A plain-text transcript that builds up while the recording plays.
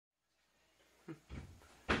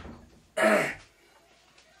It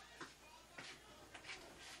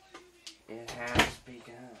has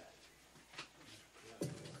begun.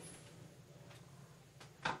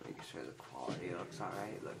 Making sure the quality looks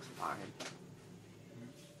alright. Looks fine.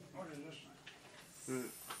 What is this thing?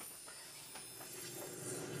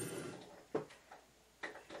 Oh,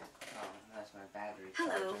 that's my battery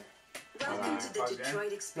Hello. charger. Welcome to the Plugged in?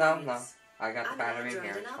 Detroit Experience. No. I got the I'm battery in Android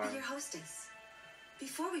here. and It's I'll be fine. your hostess.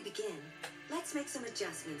 Before we begin, let's make some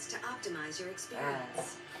adjustments to optimize your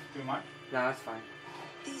experience. Too much? No, it's fine.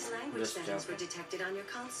 These language Just settings were joking. detected on your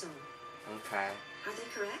console. Okay. Are they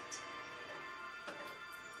correct?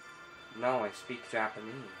 No, I speak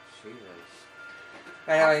Japanese. Jesus.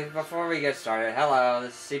 Anyway, before we get started, hello,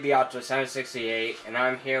 this is CB Ultra 768, and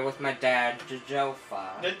I'm here with my dad,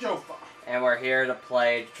 Jofa. The Jofa. And we're here to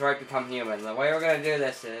play Detroit Become Human. The way we're going to do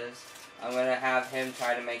this is, I'm going to have him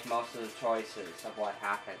try to make most of the choices of what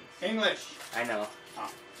happens. English. I know.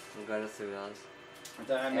 Oh. I'm going through those. And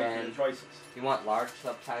then I make And- the choices. You want large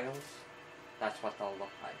subtitles? That's what they'll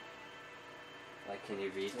look like. Like, can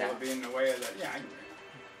you read Will that? it be in the way of the... Yeah, I can read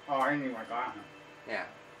it. Oh, I knew I got him. Yeah.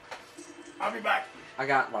 I'll be back. I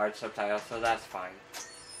got large subtitles, so that's fine.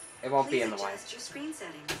 It won't be Please in the way. adjust your screen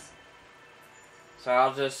settings. So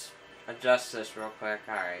I'll just adjust this real quick.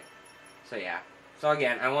 Alright. So yeah. So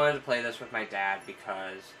again, I wanted to play this with my dad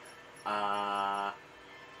because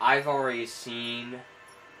I've already seen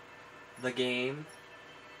the game.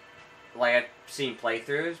 Like, I've seen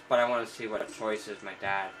playthroughs, but I want to see what choices my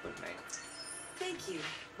dad would make. Thank you.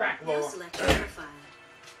 Back Now lower. select your profile.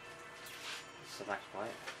 Select what?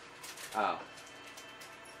 Oh.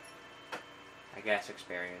 I guess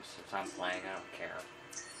experience. Since I'm playing, I don't care.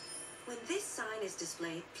 When this sign is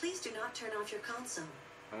displayed, please do not turn off your console.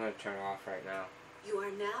 I'm going to turn it off right now. You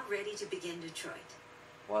are now ready to begin Detroit.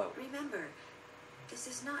 Whoa. Remember, this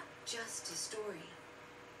is not just a story.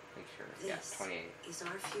 Make sure. Yeah, This 28. is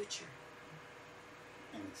our future.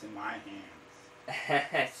 And it's in my hands.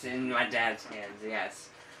 It's in my dad's hands, yes.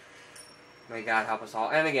 May God help us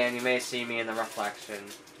all. And again, you may see me in the reflection.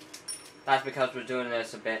 That's because we're doing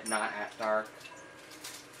this a bit not at dark.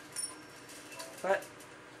 But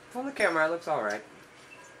from the camera, it looks alright.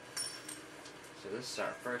 So this is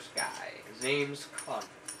our first guy. His name's Connor.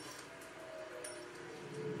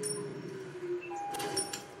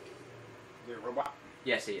 The robot.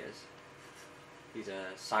 Yes, he is. He's a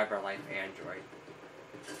CyberLife android.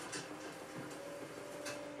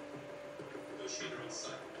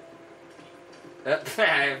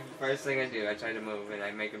 First thing I do, I try to move and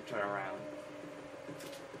I make him turn around.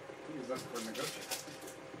 He was looking for negotiation.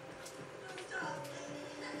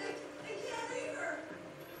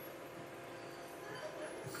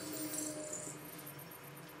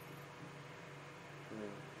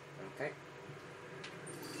 Okay.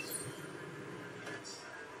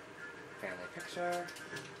 Family picture.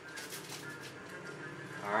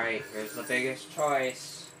 Alright, here's the biggest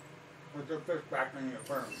choice. Put the fish back in your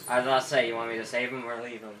firm. I was about to say, you want me to save him or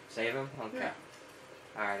leave him? Save him? Okay. Yeah.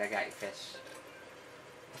 Alright, I got your fish.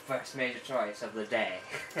 The first major choice of the day.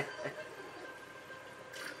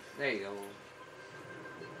 There you go.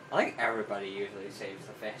 I think everybody usually saves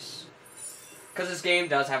the fish. Because this game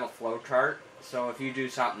does have a flowchart, so if you do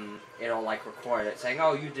something, it'll like record it saying,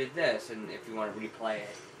 oh, you did this, and if you want to replay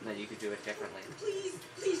it, then you could do it differently. Please,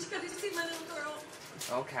 please, you gotta see my little girl.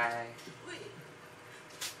 Okay. Wait.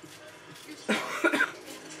 All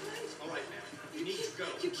right, man. You need to go.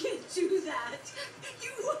 You can't do that. You.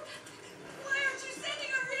 Why aren't you sending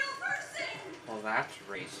a real person? Well, that's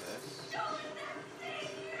racist. Show us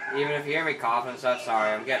that thing. Even if you hear me coughing and stuff,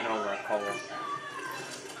 sorry, I'm getting over a cold.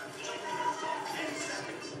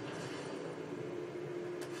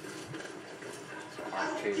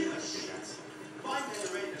 R2 to do that. My men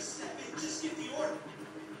are ready to step in. Just give the order.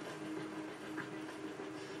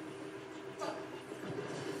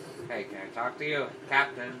 Hey, can I talk to you?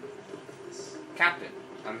 Captain. Captain,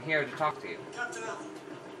 I'm here to talk to you. Captain Allen,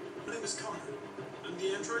 my name is Connor. I'm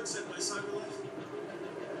the android sent by CyberLife.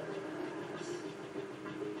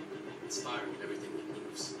 It's firing at everything that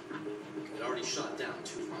moves. It already shot down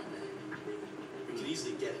 2 of my men. We can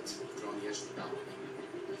easily get it if they're on the edge of the balcony.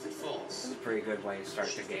 If it This falls, is a pretty good way to start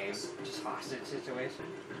the game. Just hostage situation.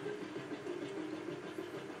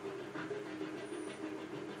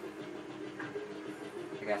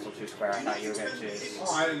 I guess we'll choose square. I thought you were gonna choose.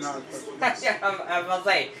 Oh, I didn't know it was supposed to Yeah, I'm about to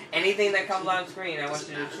say, anything that comes on screen, I want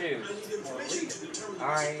you to I choose. need information to determine the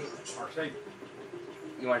Alright. best be. Or say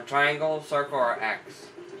You want triangle, circle, or X?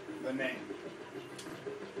 the name.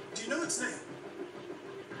 Do you know its name?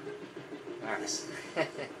 Alright.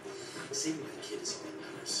 Saving my kid is all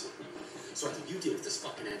that matters. So I think you deal with this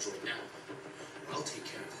fucking android now. I'll take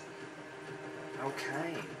care of it.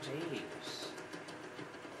 Okay, jeez.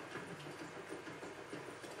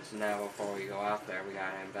 So now before we go out there, we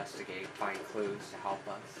gotta investigate, find clues to help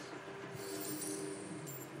us.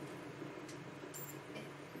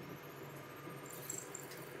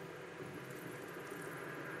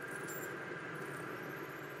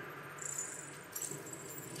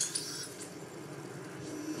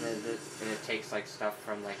 And it takes like stuff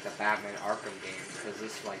from like the Batman Arkham games, because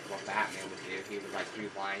this is like what Batman would do. He would like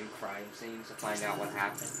rewind crime scenes to find out what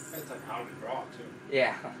happened. It's like how to draw too.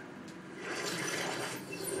 Yeah.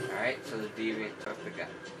 Alright, so the Deviant took the gun.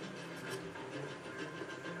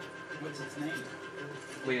 What's its name?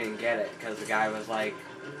 We didn't get it, because the guy was like,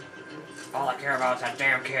 all I care about is that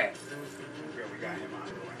damn kid. Okay, we got him out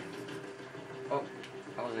of the way. Oh,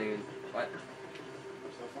 I wasn't even, what?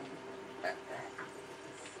 So far?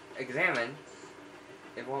 Examine.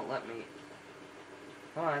 It won't let me.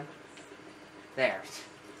 Come on. There.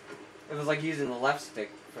 It was like using the left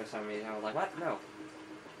stick for some reason. I was like, what? No.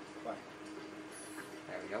 What?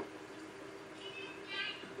 There we go.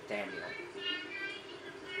 Daniel.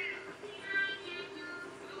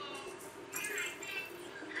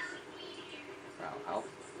 Well, help.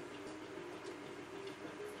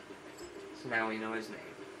 So now we know his name.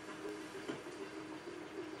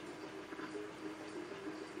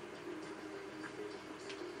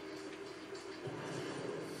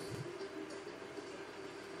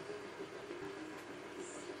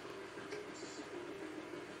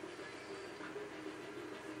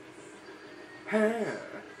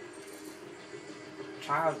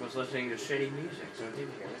 Child was listening to shitty music, so it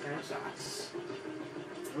didn't hear the gunshots.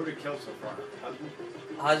 Who did it kill so far? Husband?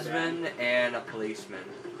 Husband and a policeman.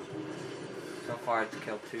 So far, it's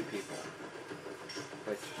killed 2 people.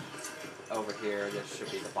 Which, over here, this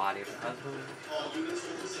should be the body of the husband.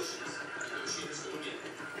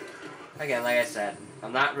 Again, like I said,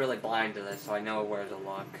 I'm not really blind to this, so I know where to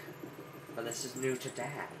look. But this is new to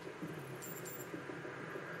Dad.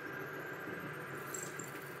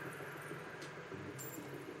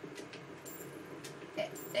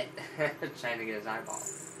 Trying to get his eyeball.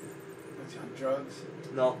 Is he on drugs?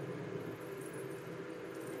 No.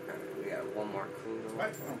 Alright, we got one more clue.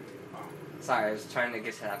 What? Oh. Sorry, I was trying to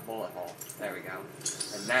get to that bullet hole. There we go.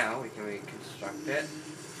 And now we can reconstruct it.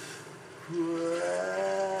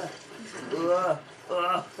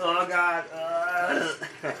 Oh god.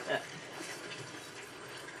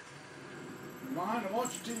 Come on, I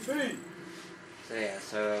watch TV. So yeah,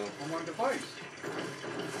 so I'm on device.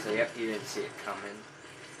 yep, you didn't see it coming.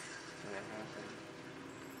 When it happened.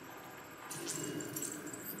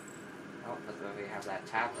 Oh, but then we have that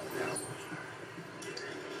tablet now.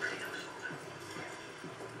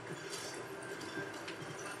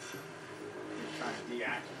 He's trying to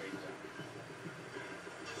deactivate them.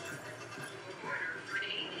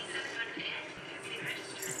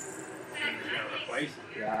 He's gonna replace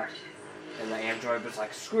it. Yeah. And the android was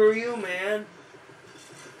like, screw you, man.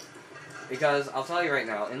 Because, I'll tell you right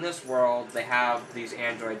now, in this world, they have these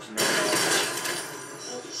androids known as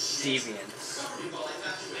deviants.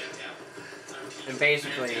 And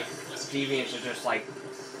basically, deviants are just like,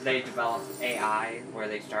 they develop AI where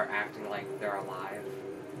they start acting like they're alive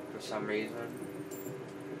for some reason.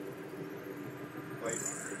 Blade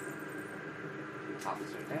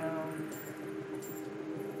Officer down.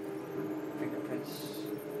 Fingerprints.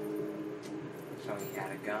 Showing he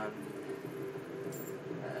had a gun.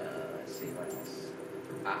 Let's see what else.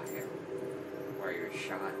 Ah, here. Where you were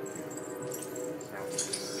shot. So now we can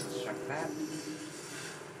reconstruct that.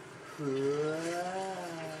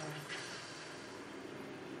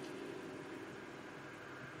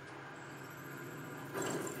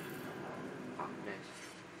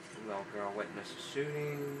 Little girl witnessed a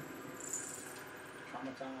shooting.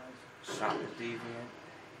 traumatized. Shot the deviant.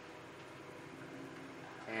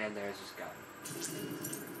 And there's his gun.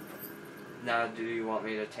 Now, do you want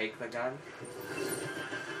me to take the gun?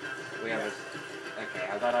 We have a... Okay,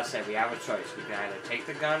 I thought I said we have a choice. We can either take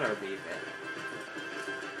the gun or leave it.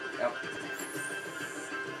 Yep.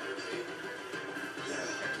 Okay,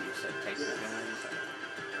 you said take the gun.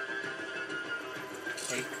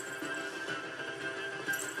 Take.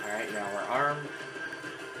 Alright, now we're armed.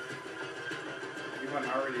 You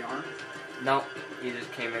wasn't already armed? Nope, he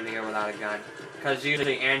just came in here without a gun. Because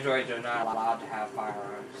usually androids are not allowed to have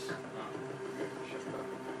firearms.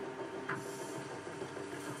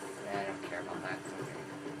 Yeah, I don't care about that. Okay.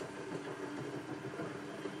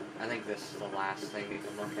 I think this is the last thing we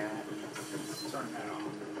can look at. Turn that off.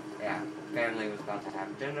 Yeah, family was about to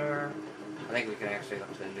have dinner. I think we can actually look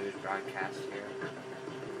at the news broadcast here.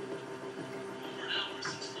 Over an hour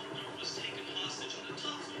since Logan was taken hostage on a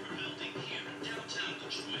top floor building here in downtown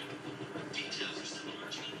Detroit. Details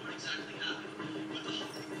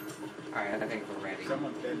Alright, I think we're ready.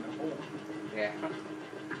 Someone's dead in the hole. Yeah.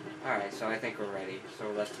 Alright, so I think we're ready.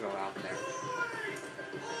 So let's go out there.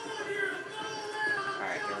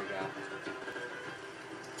 Alright, here we go.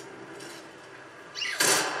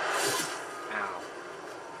 Ow.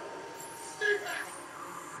 Stay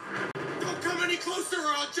back! Don't come any closer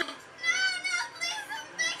or I'll jump!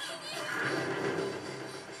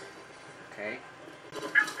 Okay.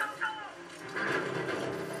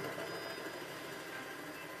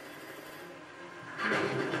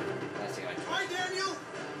 Let's see what I can. Hi, Daniel!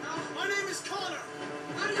 My name is Connor.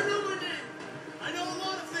 How do you know my name? I know a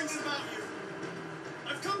lot of things about you.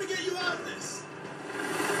 I've come to get you out of this.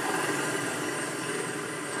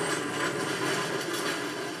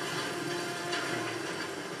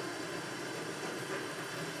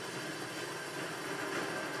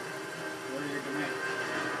 What are your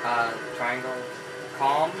demands? Triangle.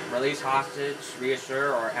 Calm, release hostage,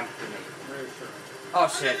 reassure, or empty me. Very sure. Oh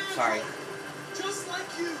shit, sorry. Just like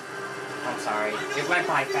you. I'm sorry. It went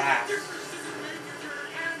by fast.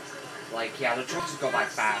 Like, yeah, the choices go by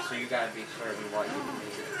fast, so you gotta be certain what you You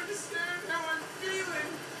need. can understand how I'm feeling.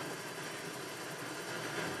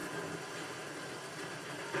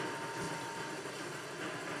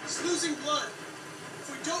 He's losing blood. If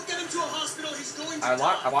we don't get him to a hospital, he's going to I die.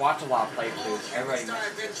 watch a lot of All playthroughs. Everybody humans die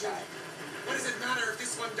misses this eventually. guy. What does it matter if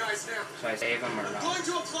this one dies now? Should I save him or I'm no? going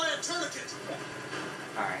to apply a tourniquet.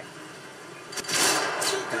 Alright.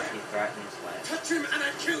 Because he threatens Liz. Touch him and I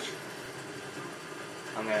kill you.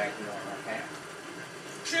 I'm gonna ignore him, okay?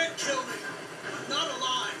 You can't kill me. I'm not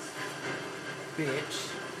alive.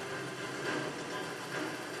 Bitch.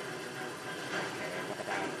 Okay, what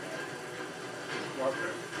down there? What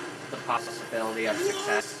room? The possibility of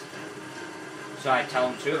success. Should I tell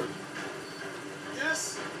him too?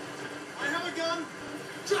 Yes, I have a gun.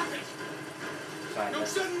 Drop it. Should I No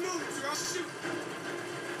just... sudden moves or I'll shoot.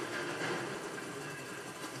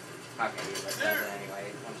 Okay, he does it anyway.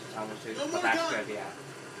 Once you tell him to. No But more that's gun. good, yeah.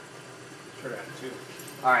 Should have two.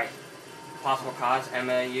 Alright. Possible cause,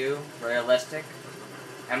 MAU, realistic.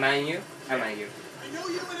 MAU? MAU. I know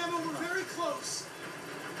you and Emma were very close.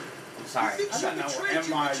 I'm sorry. You think I she don't know betrayed what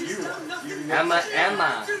you, but she's MIU done was. nothing You but didn't Emma, say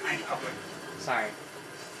Emma. to me. I know, but Sorry.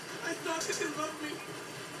 I thought she loved me.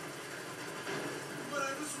 But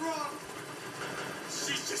I was wrong.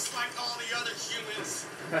 She's just like all the other humans.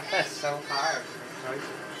 So hard.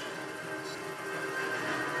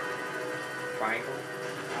 Triangle?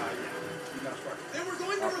 yeah. You know, start. They were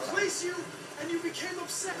going to replace you, and you became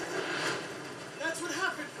upset. That's what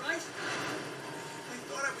happened, right? They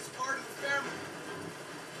thought I was part of the family.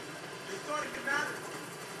 They thought it mattered.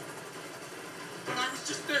 But I was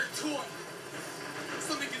just their toy.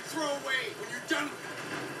 Something to throw away when you're done with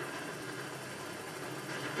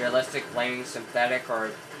it. Realistic, blaming, synthetic,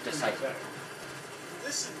 or decisive? Sympathetic.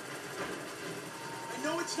 Listen, I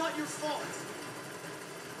know it's not your fault.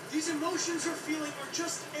 These emotions you're feeling are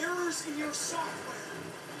just errors in your software.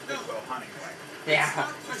 No, Well, Honeyway.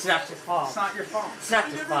 Yeah, it's not your It's fault. not your fault. It's not I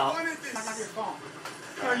your never fault. wanted It's not your this. fault.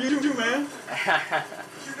 No, you do, man.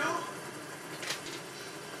 You know?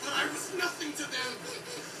 But I was nothing to them.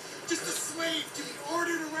 Just a slave to be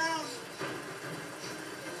ordered around.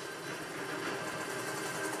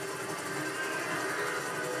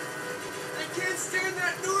 I can't stand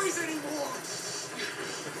that noise anymore.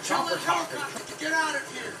 Tell the Chopper talker. helicopter to get out of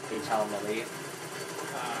here. Can you tell him to leave?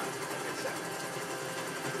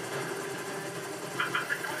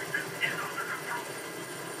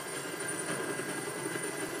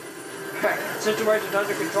 Situation's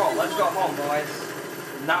under control. Let's go home,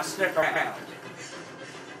 boys. Not stick around.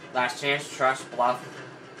 Last chance, trust, bluff.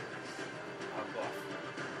 I'll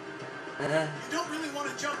bluff. You don't really want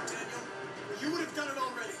to jump, Daniel. You would have done it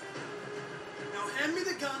already. Now hand me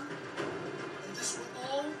the gun, and this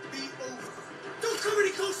will all be over. Don't come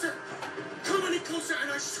any closer! Come any closer,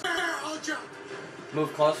 and I swear I'll jump.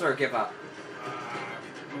 Move closer or give up?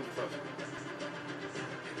 Move closer.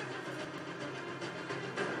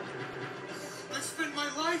 I've spent my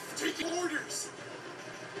life taking orders.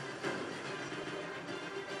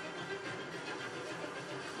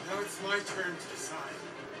 Now it's my turn to decide.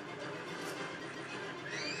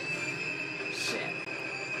 Shit.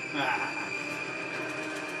 Ah.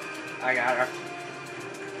 I got her.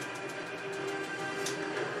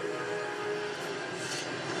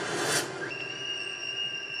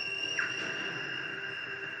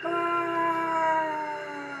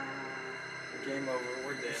 Game over.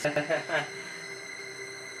 We're dead.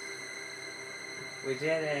 We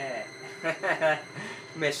did it.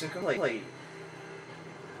 Mission complete.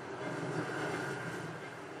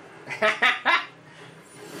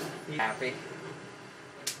 You happy?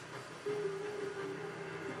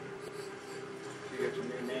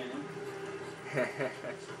 Ugh.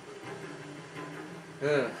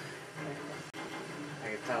 I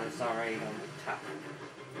can tell it's already gonna be tough.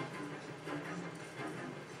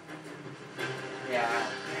 Yeah.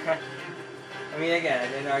 I mean, again, I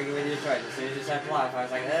didn't argue with your choice. As soon as you said bluff, I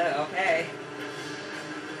was like, okay.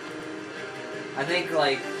 I think,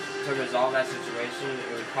 like, to resolve that situation,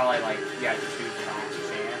 it was probably like, you had to choose last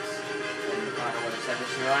chance. And Connor would have said, this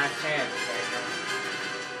is your last chance.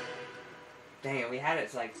 Dang it, we had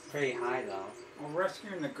it, like, pretty high, though. Well,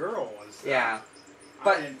 rescuing the girl was... Yeah.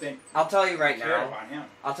 But I didn't think... I'll tell you right I cared now. about him.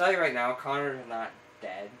 I'll tell you right now, Connor's not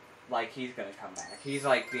dead. Like, he's gonna come back. He's,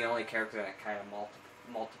 like, the only character that kind of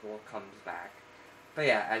multiple comes back. But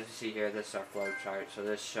yeah, as you see here, this is our flow chart. So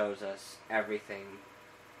this shows us everything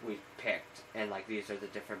we picked. And, like, these are the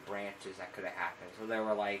different branches that could have happened. So there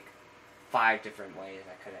were, like, 5 different ways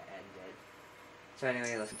that could have ended. So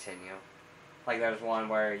anyway, let's continue. Like, there's one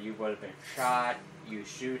where you would have been shot, you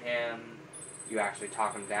shoot him, you actually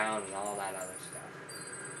talk him down, and all that other stuff.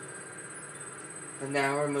 But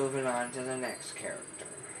now we're moving on to the next character.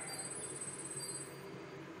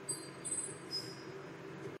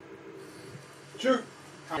 Shoot!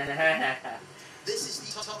 This is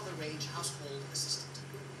the top-of-the-range household assistant.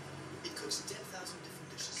 It cooks 10,000 different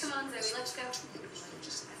dishes. Come on, Zoe, let's go.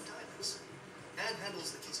 Languages and dialects. And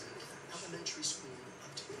handles the kids from elementary school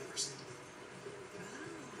up to university.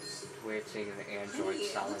 Weird seeing the android Hey, it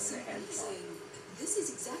selling looks the handphone. amazing. This is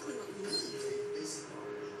exactly what we need.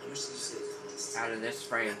 How much did you say? Out of this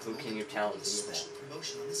frame, who can you tell is evil? Special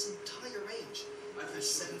promotion on this entire range. I've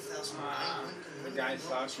 7,900. The guy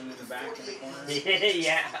slouching in the back in the corner.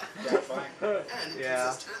 Yeah. Jack Black. And it Yeah.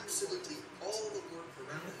 does absolutely all the work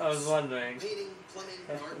around I was wondering. Painting, plumbing,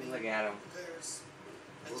 gardening, Look at him. repairs.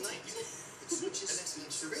 At night, it switches to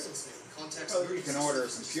surveillance mode. Contacts Oh, you can order a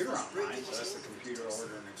emergency computer systems, online, so that's the computer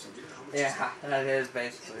ordering a computer. Yeah, that is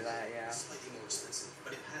basically that, yeah. Slightly more expensive,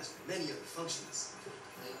 but it has many other functions.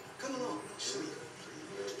 Come along, I'll show you.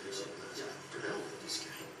 This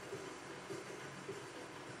guy.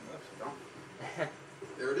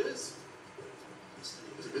 There it is.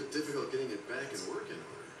 It was a bit difficult getting it back in working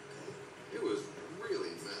order. It was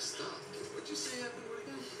really messed up. What'd you say happened to it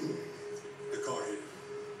again? The car hit him.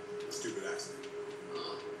 Stupid accident.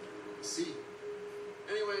 Ah, see.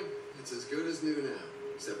 Anyway, it's as good as new now,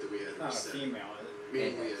 except that we had to Not a reset it. female, is it?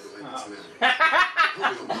 Meaning we had to wipe its Oh. memory. Hope you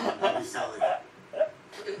don't mind. I'll be selling it.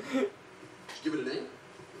 Okay. Did you give it a name?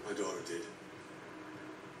 My daughter did.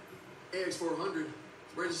 AX400.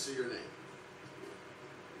 Register your name.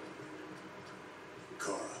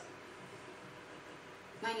 Kara.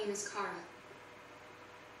 My name is Kara.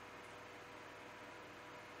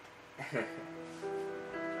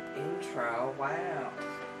 Intro, wow.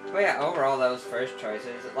 Well, yeah, overall, those first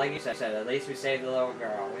choices, like you said, at least we saved the little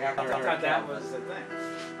girl. We got I Conor thought that Columbus. was the thing.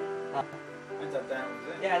 Huh? I thought that was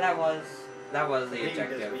it. Yeah, that was the He can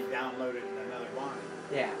just objective. be downloaded in another one.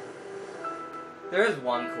 Yeah. There is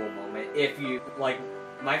one cool moment. If you, like,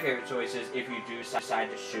 my favorite choice is if you do decide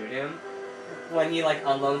to shoot him. When he, like,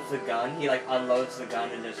 unloads the gun, he, like, unloads the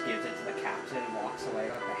gun and just gives it to the captain and walks away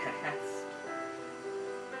with badass.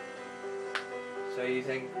 So you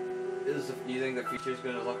think the future's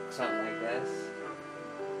gonna look something like this?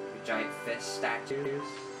 Giant fist statues?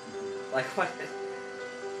 Like, what?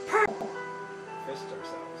 Fist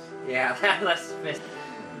ourselves. Yeah, let's fist.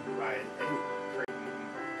 By creating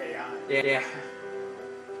AI. Yeah.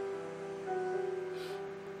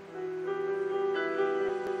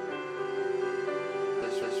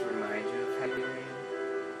 This reminds you of Heavy Rain?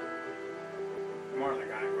 More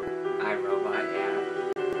like I iRobot, yeah.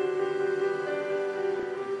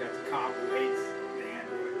 You got the cop who hates the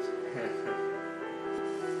androids.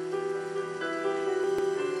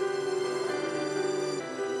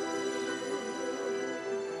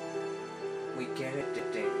 We get it,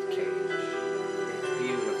 David Cage. It's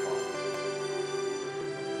beautiful.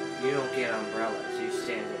 You don't get umbrellas, you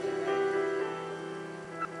stand in the rain.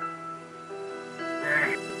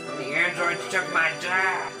 The androids took my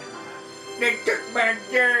job! They took my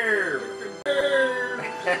job!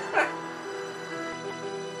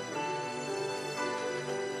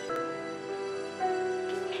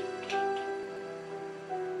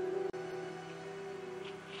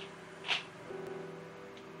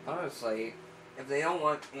 Honestly, if they don't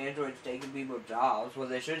want androids taking people's jobs, what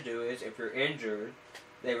they should do is, if you're injured,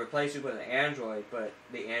 they replace you with an android, but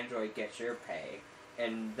the android gets your pay.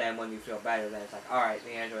 And then when you feel better, then it's like, alright,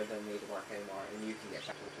 the android doesn't need to work anymore, and you can get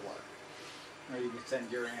back to work. Or you can send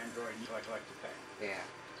your android and you collect the pay. Yeah.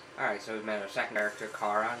 Alright, so we've met our second character,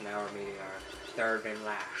 Kara. Now we're meeting our third and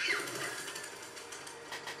last.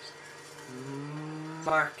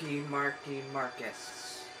 Marky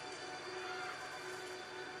Marcus.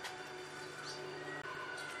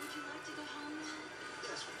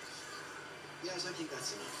 Yes, I think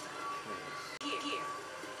that's enough. Here.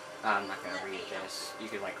 I'm not gonna read this. You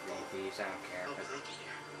can like read these. I don't care. Oh, But thank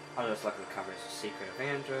you. I'll just look at the covers. Secret of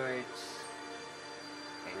Androids.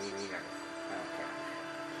 Reader. I don't care.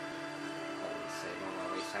 Let's see. Don't want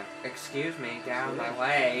to waste time. Excuse me. Get out of my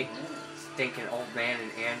way. Stinking old man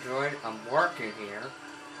and Android. I'm working here.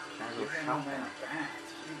 Gotta go Give him shopping.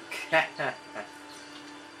 that back.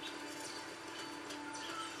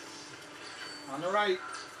 On the right.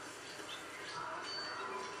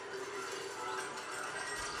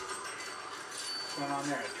 What's going on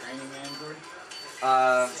there? A training android?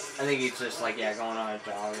 I think he's just like, yeah, going on a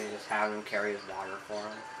job and he just having him carry his water for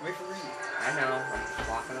him. Wait for Randy. I know, I'm just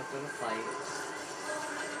walking up to the plate.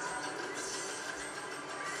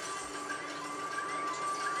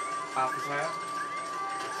 Officer?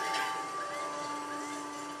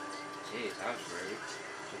 Jeez, that was rude.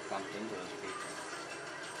 Just bumped into those people.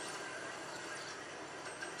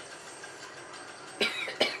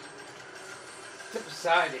 Step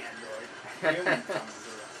aside, android. Human coming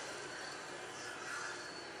through.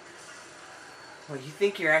 Well, you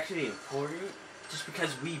think you're actually important? Just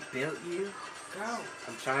because we built you? Go.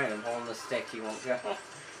 I'm trying, I'm holding the stick, he won't go.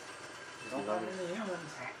 Don't run into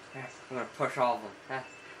humans. I'm gonna push all of them.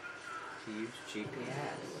 To use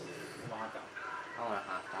GPS. Lock up. I want a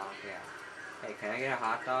hot dog, yeah. Hey, can I get a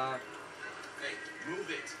hot dog? Hey, move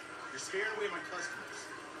it. You're scaring away my customers.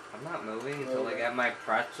 I'm not moving until I get my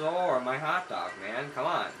pretzel or my hot dog, man. Come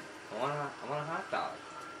on. I want a hot dog.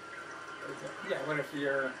 Yeah, what if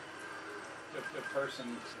you're the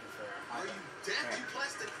person for a Are hot you dog? deaf, you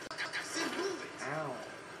plastic? I said move it. Ow.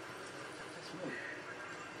 Just move.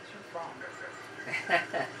 What's your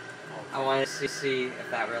problem? I wanted to see if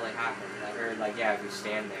that really happened. I heard, like, yeah, if you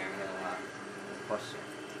stand there, he'll push you.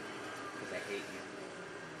 Because I hate you.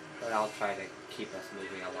 But I'll try to keep us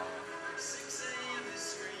moving along. 6 a.m. is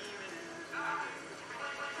screaming in the night.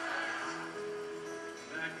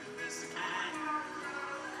 Back to this again.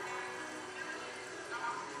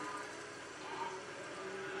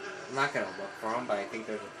 I'm not gonna look for him, but I think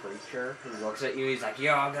there's a preacher who looks at you. He's like,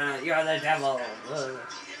 you're the devil. Ugh.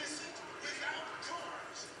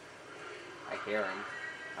 I hear him.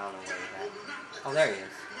 I don't know where he's at. Oh, there he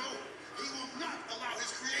is. No, he will not allow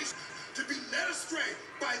his creation to be led astray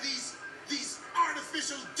by these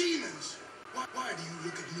artificial demons. Why do you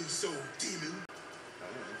look at me so, demon?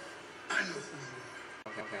 Oh. I know who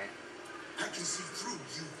you Okay, okay. are. I can see through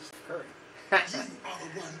you. Curry. You are the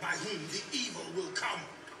one by whom the evil will come.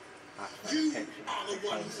 You are the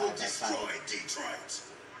one who will destroy Detroit.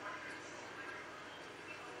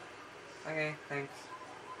 Okay, thanks.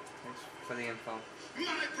 Thanks for the info.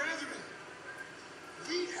 My brethren,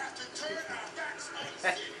 we have to turn our backs on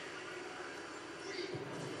sin. We have to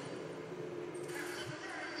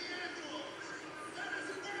burn the animals. Let us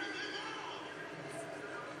burn them all.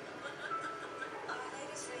 Our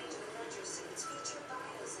latest range of Avenger suits feature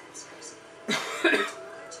biosensors.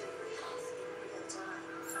 Monitor your health in real time.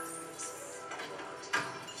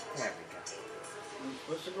 There we go. Are you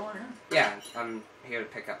supposed to go in here? Yeah, I'm here to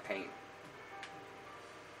pick up paint.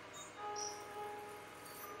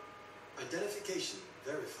 Identification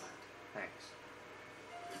verified. Thanks.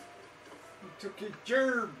 You took your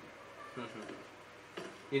germ.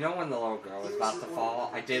 You know when the little girl was about to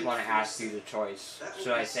fall, I did want to ask you the choice. That will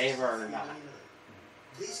Should I be save her or not? $63.99.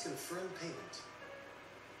 Please confirm payment.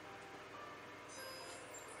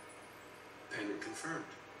 Payment confirmed.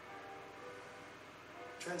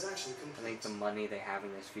 Transaction I complete. think the money they have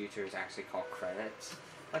in this future is actually called credits.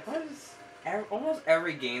 Like, what is... almost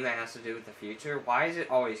every game that has to do with the future, why is it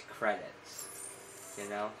always credits? You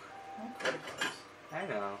know? Oh, credit cards. I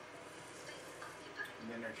know. And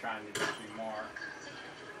then they're trying to give you more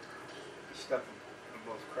stuff in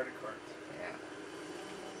both credit cards. Yeah.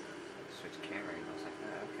 Switch camera angles like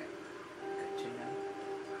that, okay. Good to know.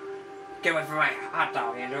 Get away from my hot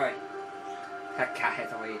dog, Android! That guy,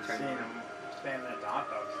 the way he turned Seeing around. them standing at the hot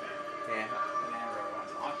dog stand. Yeah. And Android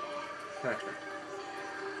wants a hot dog.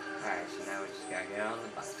 Alright, so now we just gotta get on the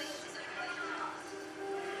bus.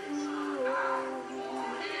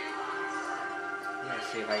 I'm gonna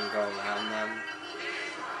see if I can go around them.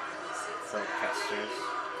 Protesters.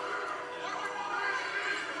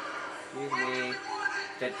 Excuse me.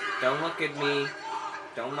 Don't look at me.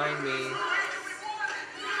 Don't mind me.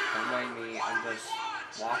 Don't mind me. I'm just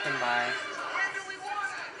walking by.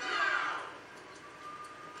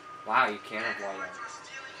 Wow, you can't avoid them.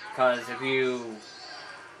 Because if you...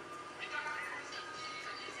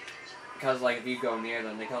 Because, like, if you go near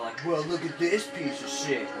them, they go like, well, look at this piece of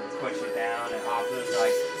shit. And push it down, and Optimus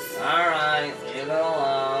like, alright, leave it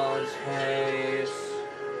alone, Chase.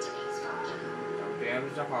 Don't be a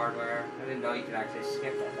Here's the hardware. I didn't know you could actually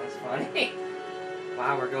skip it. That's funny.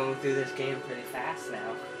 Wow, we're going through this game pretty fast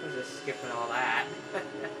now. We're just skipping all that.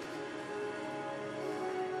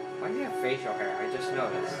 Why do you have facial hair? I just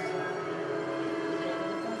noticed.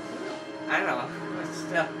 I don't know. But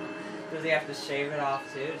still, does he have to shave it off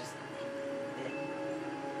too? Just,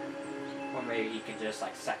 or maybe he could just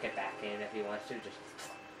like suck it back in if he wants to. Just.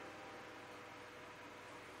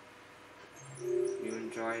 You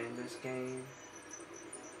enjoying this game?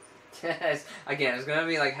 Again, it's gonna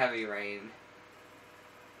be like heavy rain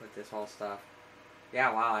with this whole stuff.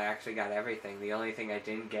 Yeah, wow, I actually got everything. The only thing I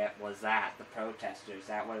didn't get was that, the protesters.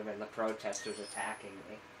 That would have been the protesters attacking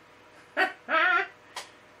me.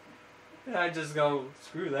 And I just go,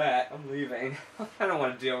 screw that, I'm leaving. I don't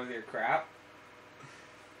want to deal with your crap.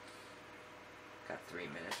 Got 3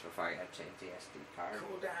 minutes before I gotta change the SD card.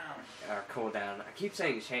 Cool down. Or cool down. I keep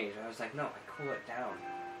saying change. I was like, no, I cool it down.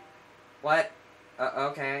 What?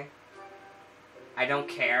 Okay. I don't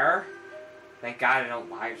care. Thank God I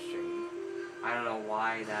don't live stream. I don't know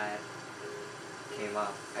why that came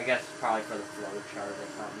up. I guess probably for the flow chart or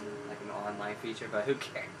something, like an online feature, but who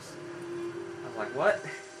cares? I was like, what?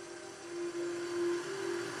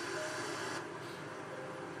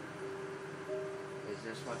 Is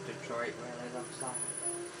this what Detroit really looks like?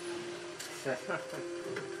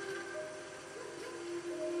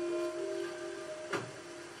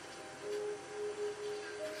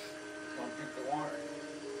 Don't drink the water.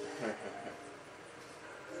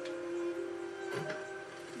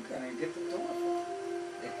 You gotta get the door.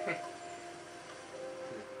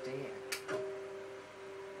 Damn.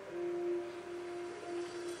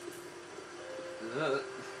 Ugh.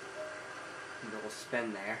 Little spin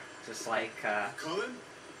there, just like Cullen?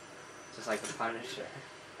 the Punisher.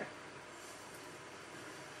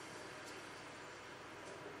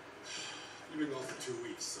 You've been gone for 2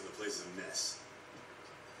 weeks, so the place is a mess.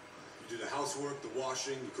 You do the housework, the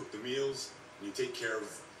washing, you cook the meals, and you take care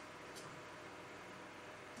of...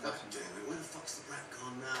 God damn it, where the fuck's the brat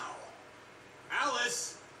gone now?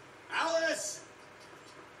 Alice! Alice!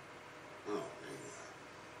 Oh, there you are.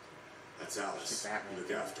 That's Alice. She's Batman. You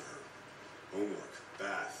look after her. Homework,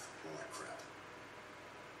 bath, all that crap.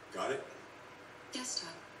 Got it? Yes,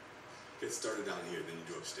 Todd. Get started down here, then you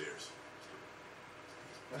do upstairs.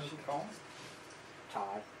 What's she called?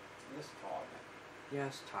 Todd. This Todd.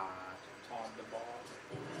 Yes, Todd. Todd the Ball.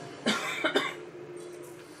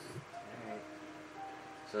 Alright.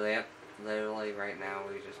 So, yep, literally right now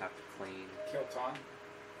we just have to clean. Kill Todd?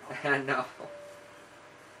 No.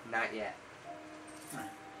 Not yet.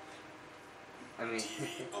 Alright. I mean,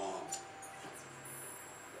 TV on.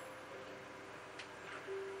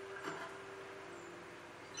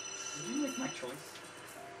 Did you make my choice?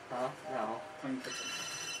 huh? No. Clean kitchen.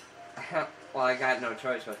 Well, I got no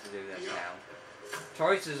choice but to do this now.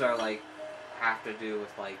 Choices are like, have to do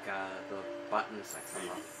with like, the buttons that come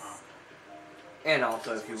up. Oh. And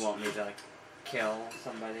also if you want me to like, kill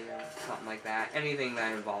somebody or something like that. Anything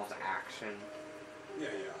that involves action. Yeah,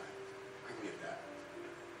 I can get that.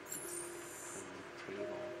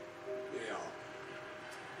 Yeah,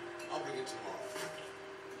 I'll bring it tomorrow.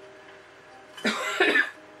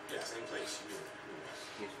 Yeah, same place.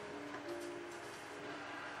 Excuse me.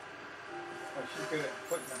 Oh, she's good at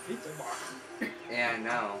putting the pizza box Yeah, I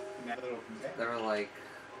know. in that little container. There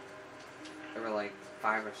were like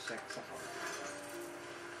 5 or 6 of them.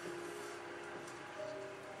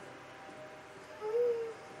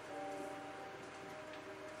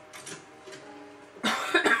 I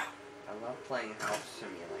love playing House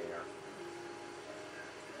Simulator.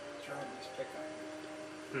 Try this pickup.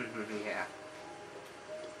 Yeah.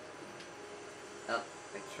 Oh,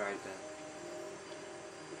 I tried to.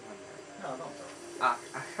 No, don't throw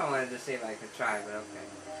I wanted to see if I could try, but okay.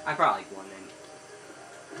 I probably wouldn't.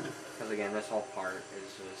 Because again, this whole part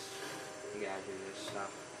is just, you gotta do this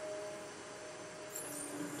stuff.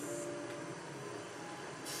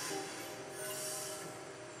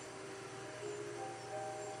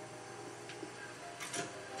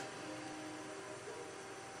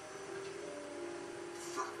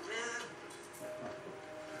 Fuck, man.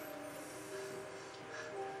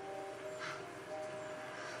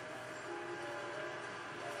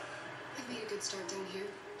 I've made a good start down here.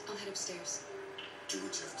 I'll head upstairs. Do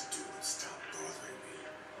what you have to do, but stop bothering me.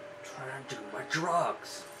 Trying to do my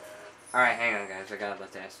drugs. Alright, hang on guys, I gotta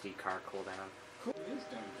let the SD card cool down. Who is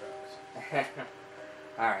doing drugs?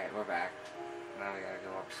 Alright, we're back. Now we gotta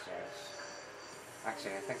go upstairs.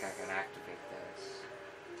 Actually, I think I can activate this.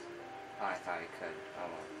 Oh, I thought I could. Oh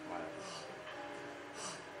well, whatever.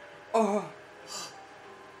 Oh!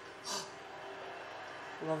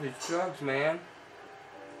 Love these drugs, man.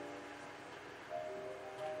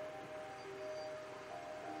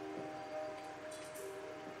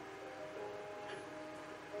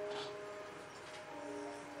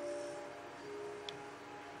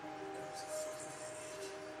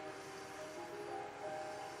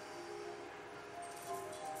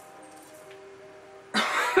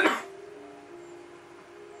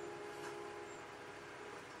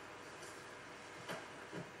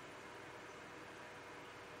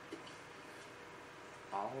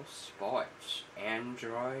 Motorcycle Sports.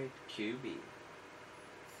 Android QB.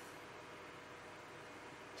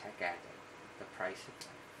 Tech Addict. The price of life.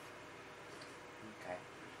 Okay.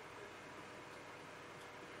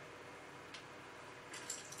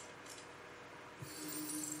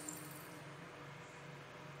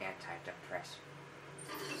 Antidepressant.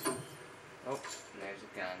 Oh, there's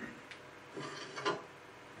a gun.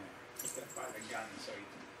 Put that by the gun so you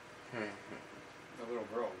can. The little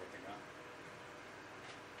girl with the gun.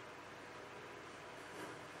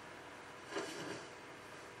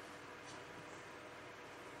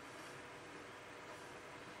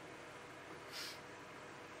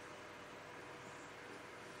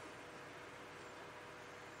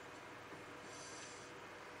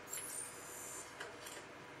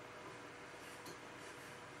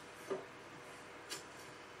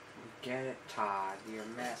 Get it, Todd. You're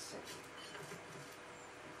messing.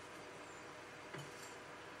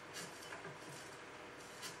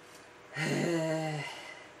 And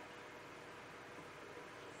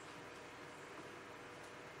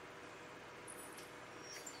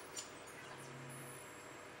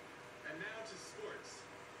now to sports.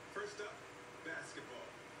 First up, basketball.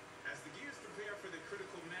 As the Gears prepare for the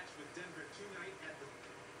critical match with Denver tonight at the...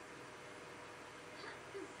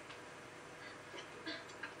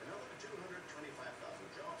 Another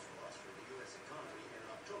 225,000 jobs were lost for the U.S. economy in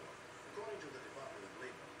October, according to the Department of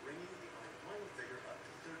Labor, bringing the unemployment figure up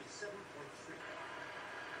to 37.3.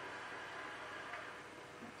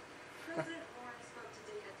 President Warren spoke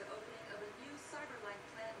today at the opening of a new CyberLife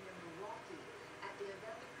plant near Milwaukee. At the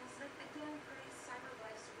event, the president again praised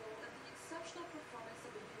CyberLife's role in the exceptional performance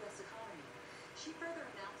of the U.S. economy. She further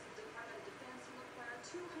announced the Department of Defense will acquire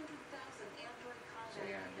 200,000 Android combat So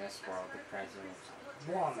yeah, in this units as world, part the of president's increased a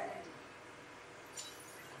military woman. spending.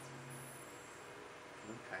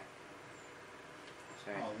 Okay.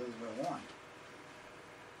 So, Oh, Elizabeth Warren.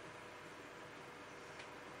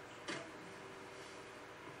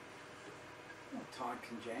 Oh, Todd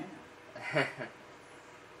can jam.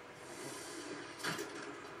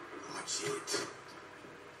 Watch it.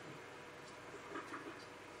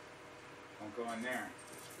 Don't go in there.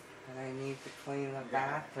 but I need to clean the Yeah.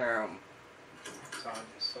 bathroom. Todd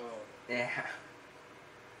just saw it. Yeah.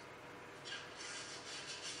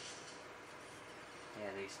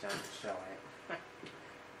 Yeah, these don't show it.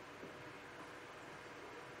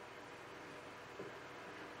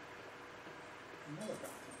 Another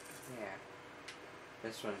bathroom. Yeah.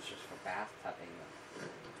 This one's just for bathtubing.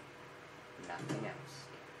 Nothing else.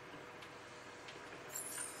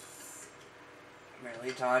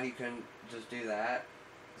 Really, Todd? You couldn't just do that?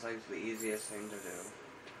 It's like the easiest thing to do.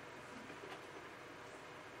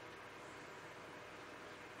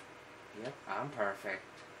 Yep, I'm perfect.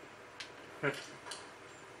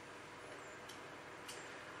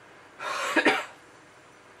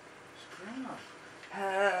 Screw up.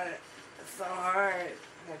 It's so hard.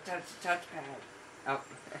 I touch the touchpad. Oh.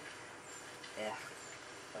 Yeah.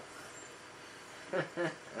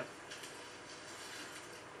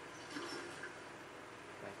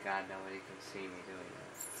 Thank God nobody can see me doing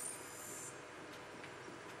that.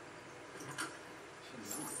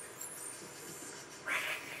 She's not.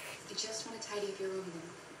 I just want to tidy up your room a little.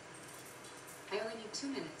 I only need 2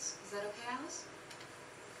 minutes. Is that okay, Alice?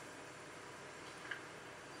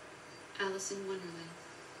 Alice in Wonderland.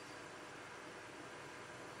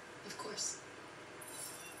 Of course.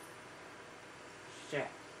 Shit.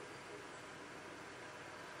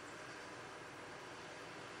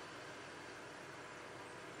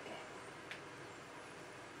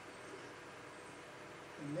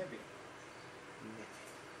 Nibby. Nib.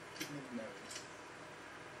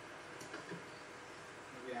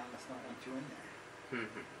 Maybe Alice don't want you in there.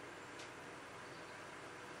 Mhm.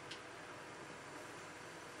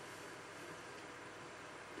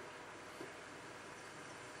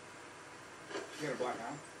 You got a black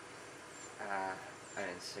eye? I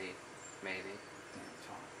didn't see. Maybe. Damn,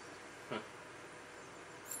 Todd.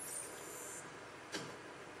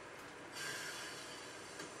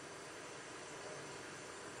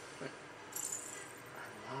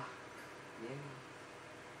 Unlock. Yay.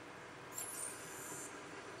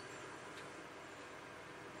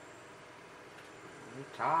 You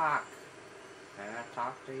talk. Can I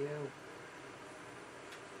talk to you?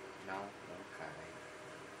 No? Okay.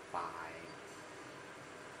 Fine.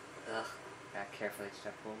 Ugh. Gotta carefully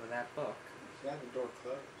step over that book. She had the door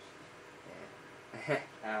closed. Yeah.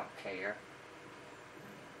 I don't care.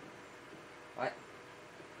 What?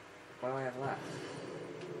 What do I have left?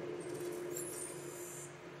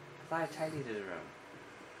 I thought I tidied the room.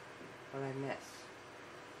 What did I miss?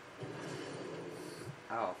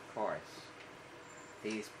 Oh, of course.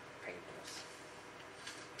 These papers.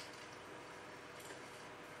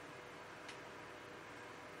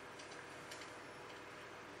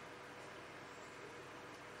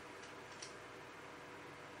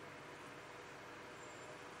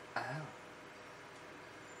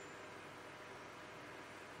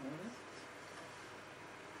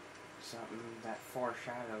 something that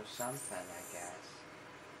foreshadows something, I guess.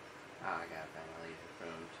 Oh, I got a ventilated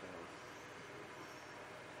room too.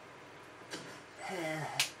 There.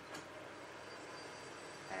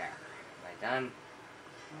 Am I done?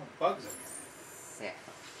 Oh, bugs in there. Yeah.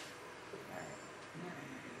 Alright.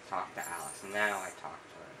 Talk to Alice. Now I talk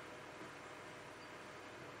to her.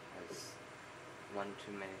 I was 1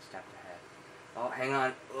 too many steps ahead. Oh, hang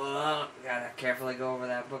on. Ugh, gotta carefully go over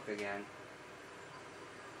that book again.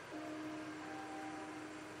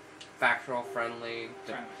 Factual, friendly.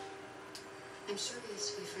 I'm sure we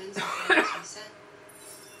used to be friends before you said.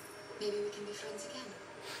 Maybe we can be friends again.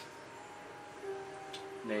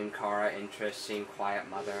 Named Kara, interesting, quiet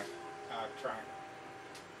mother. Triangle.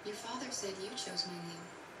 Your father said you chose my name.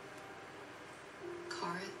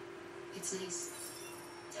 Kara, it's nice.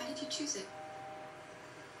 How did you choose it?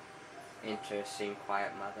 Interesting,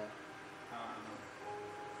 quiet mother.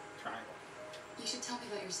 Triangle. You should tell me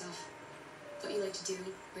about yourself. What you like to do,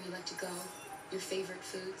 where you like to go, your favorite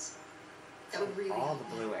foods. That would really All help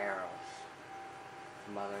the me. blue arrows.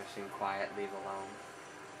 Mother, seem quiet, leave alone.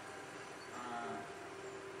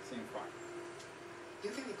 Seem quiet.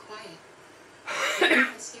 You're very quiet. I don't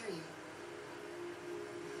want to scare you.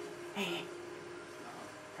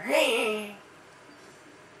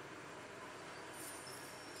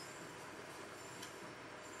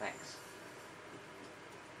 Thanks.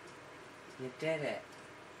 You did it.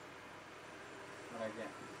 What I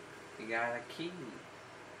get? You got a key.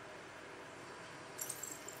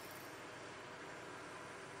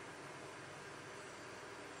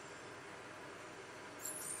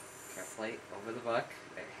 Carefully over the book.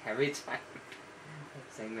 Every time.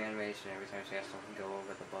 Same animation every time she has to go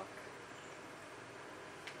over the book.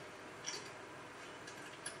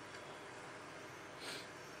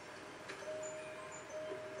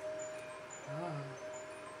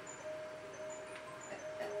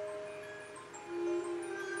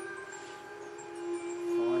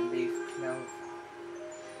 Four-leaf clover.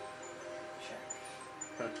 Check.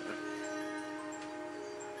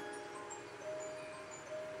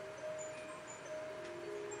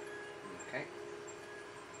 Okay.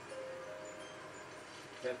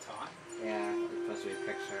 Is that Todd? Yeah, it's supposed to be a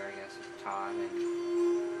picture, I guess, of Todd and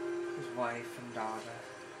his wife and daughter.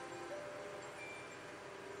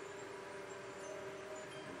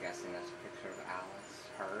 I'm guessing that's a picture of Alice,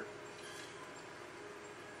 her.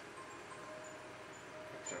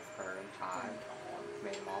 Picture of her and Todd.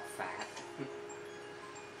 Made them all fat.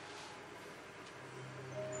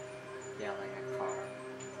 Yelling at car.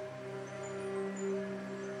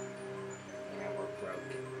 Yeah, we're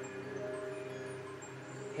broke.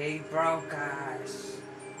 He broke us.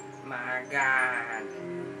 My God.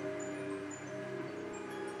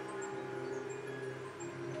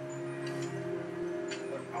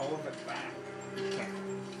 Put all of it back.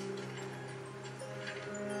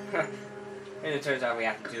 And it turns out we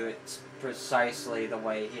have to do it precisely the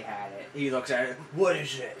way he had it. He looks at it, what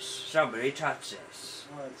is this? Somebody touch this.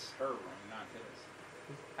 Well, it's her room, not his.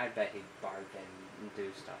 I bet he'd bark and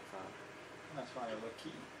do stuff up. That's why they look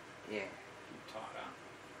key. Yeah. Keep Todd out.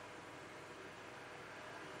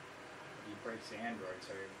 He breaks the android,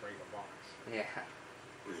 so he break a box. Yeah.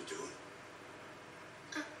 What are you doing?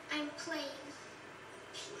 I'm playing.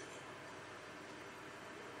 Play.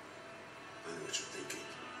 I know what you're thinking.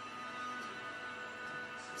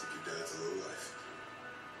 Think your dad's a low life.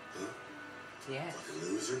 Huh? Yeah. Fucking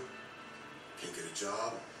loser. Can't get a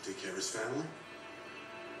job, take care of his family.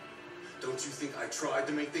 Don't you think I tried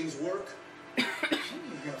to make things work? You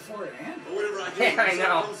can afford an android. Or whatever I do, Yeah, I when know.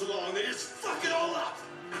 someone comes along, they just fuck it all up.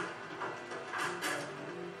 I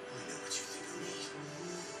know what you think of me.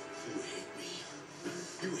 You hate me.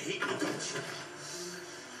 You hate me, don't you?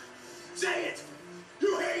 Say it!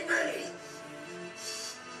 You hate me!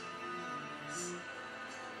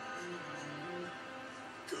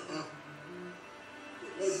 God,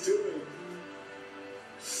 what am I doing?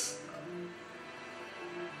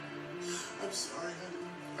 I'm sorry, honey.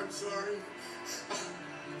 I'm sorry.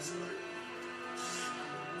 I'm sorry.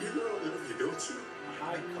 You know I love you, don't you?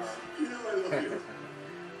 Hi, Carl. You know I love you.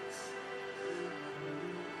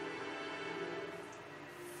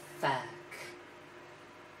 Fuck.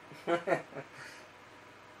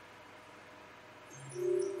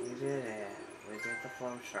 We did it. We did the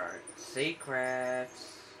flow chart.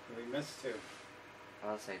 Secrets. We missed two.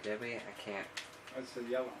 I'll say, did we? I can't. What's the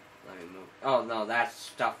yellow? Let me move. Oh, no, that's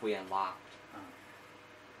stuff we unlocked. Oh.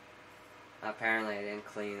 Apparently I didn't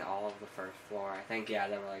clean all of the first floor. I think, yeah,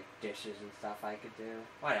 there were like dishes and stuff I could do.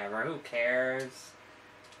 Whatever, who cares?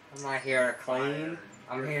 I'm not here to clean.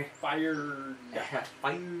 I'm You're here. Fired.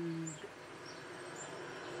 Fired.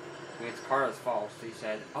 It's Carla's fault. She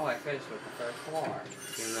said, "Oh, I finished with the third floor,"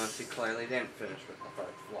 even though she clearly didn't finish with the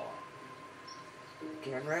third floor.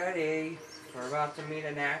 Get ready. We're about to meet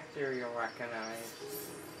an actor you'll recognize.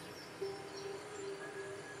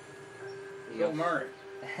 Bill Murray.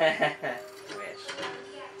 Wish.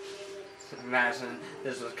 Imagine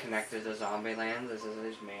this was connected to Zombieland. This is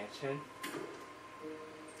his mansion.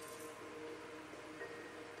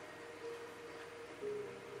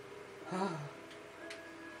 I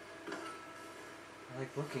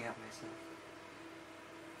like looking at myself.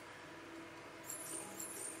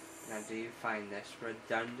 Now, do you find this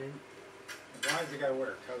redundant? Why does the guy wear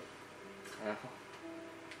a coat? Oh.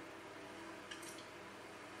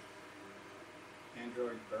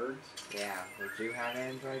 Android birds? Yeah, would you have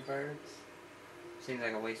Android birds? Seems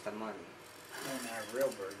like a waste of money. I don't have real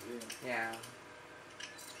birds either. Yeah.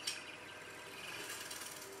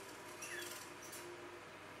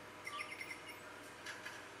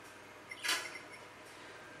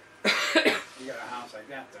 You got a house like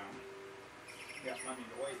that, though. You got money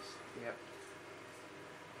to waste. Yep.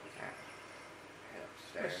 Head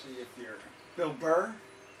upstairs. Especially if you're Bill Burr.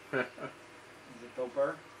 Is it Bill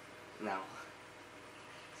Burr? No.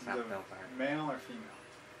 It's not Is it Bill Burr. Male or female?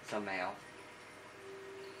 It's a male.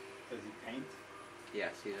 Does he paint?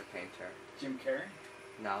 Yes, he's a painter. Jim Carrey?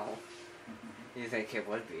 No. You think it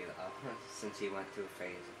would be, though, since he went through a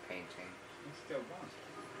phase of painting. He still does.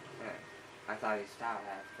 Yeah. I thought he stopped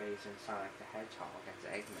after he's in Sonic the Hedgehog as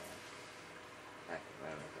Eggman. That could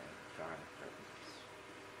remember the drawing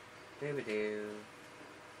purpose. Doo-ba-doo.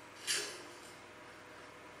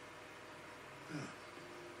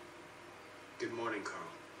 Good morning, Carl.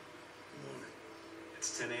 Good morning.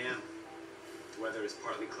 It's 10 a.m. The weather is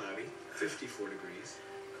partly cloudy, 54 degrees,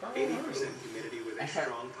 Carl 80% humidity with a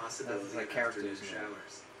strong possibility That's the of character's afternoon name.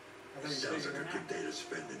 showers. Sounds like a good day to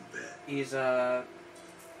spend in bed.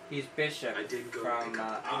 He's Bishop I did go from pick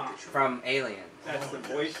up the paint that you from Aliens. That's the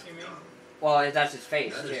voice, you mean? Well, that's his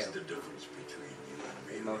face That is the too. difference between you and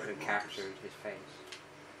me. The motion right, Marcus? captured his face.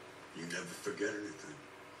 You never forget anything.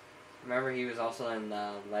 Remember, he was also in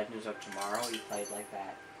Legends of Tomorrow. He played like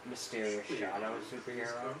that mysterious shadow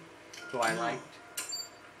superhero, who I liked.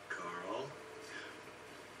 Carl.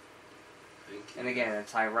 Thank you. And again,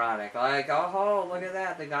 it's ironic. Like, oh, look at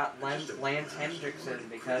that. They got Lance Hendrickson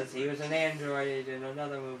because he was an android in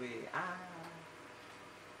another movie. Ah.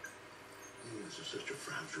 Humans are such a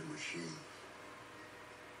fragile machine.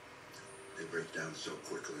 They break down so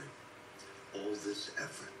quickly. All this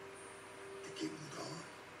effort to keep them going.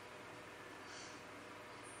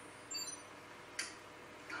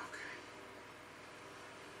 Okay.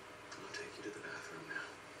 I'll take you to the bathroom now.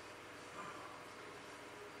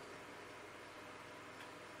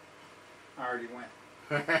 I already went.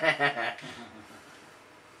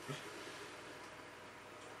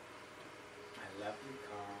 I love you,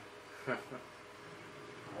 Carl.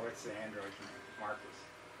 Oh, what's the android's name? Marcus.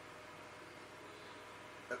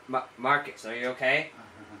 Marcus, are you okay?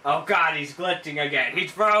 Oh God, he's glitching again.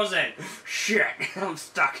 He's frozen. Shit, I'm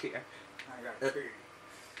stuck here. I got pee.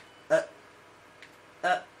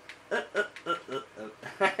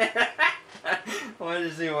 I wanted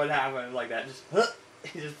to see what happened like that. Just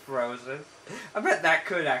he's just frozen. I bet that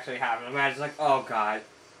could actually happen. Imagine like, oh God,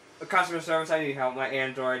 customer service. I need help. My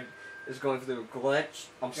Android is going through a glitch.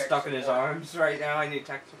 I'm Tech stuck in his support. arms right now. I need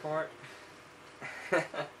tech support. I'm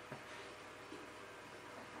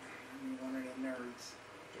one of the nerds.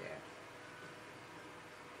 Yeah.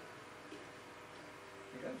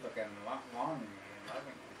 He does look at him a lot longer than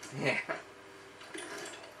loving. Yeah.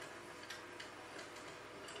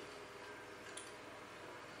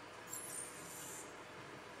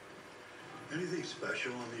 Anything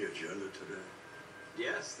special on the agenda today?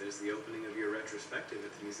 Yes, there's the opening of your retrospective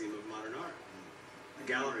at the Museum of Modern Art.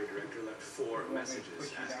 The gallery director left 4 Want me to messages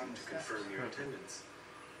push you down asking the to steps? confirm your attendance.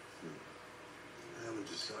 I haven't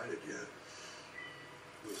decided yet.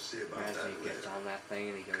 We'll see about Imagine that he gets later. on that thing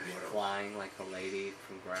and he goes What else? flying like the lady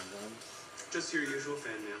from Gremlins. Just your usual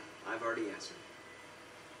fan mail. I've already answered.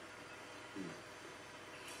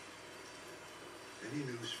 Any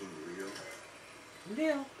news from Rio?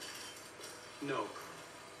 Deal. No, Carl.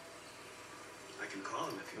 I can call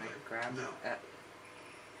him if you Can I like. grab No. it?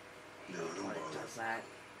 No, don't When it bother. does that,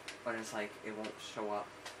 when it's like it won't show up.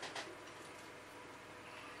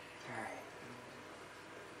 Alright.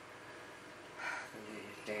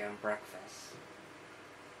 Damn breakfast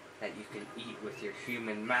that you can eat with your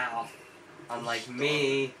human mouth, unlike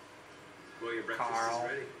me. Well, your breakfast Carl.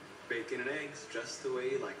 is ready. Bacon and eggs, just the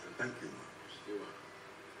way you like them. Thank you, Marcus. You're welcome.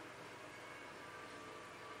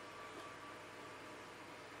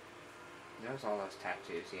 Notice all those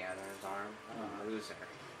tattoos he had on his arm. What a loser.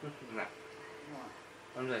 No, Come on.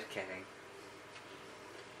 I'm just kidding.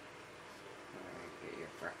 Alright, get your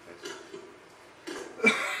breakfast.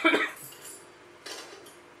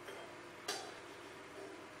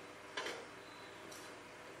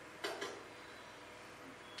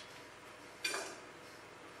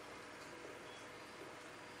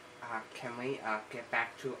 Can we get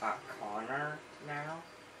back to Connor now?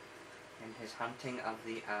 And his hunting of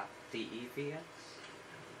the Evians?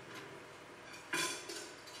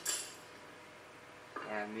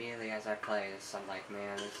 Yeah, immediately as I play this, I'm like,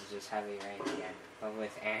 man, this is just heavy rain again, but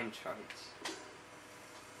with androids.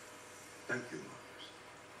 Thank you, Marcus.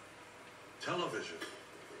 Television.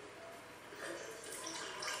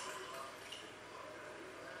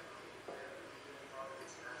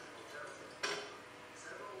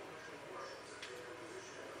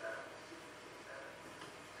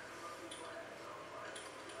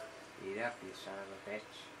 Eat up, you son of a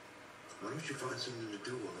bitch. Why don't you find something to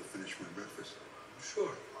do while I finish my breakfast?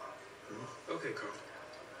 Sure. Okay, Carl.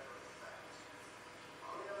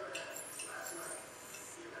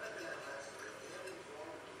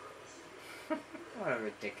 What a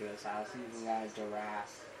ridiculous house. You even got a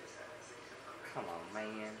giraffe. Come on,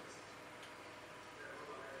 man.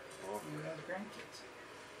 Oh, You have grandkids.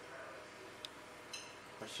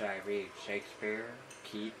 what should I read? Shakespeare?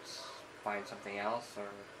 Keats? Find something else? Or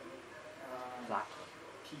Black?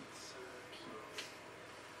 Keats. Keats.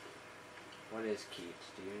 What is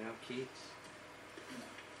Keats? Do you know Keats? No.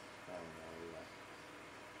 I don't know either.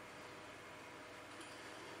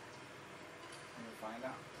 We'll find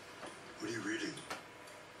out. What are you reading?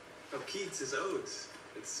 Oh, Keats' is Odes.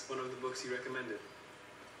 It's one of the books you recommended.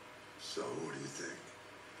 So, what do you think?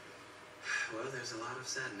 Well, there's a lot of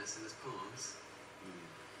sadness in his poems.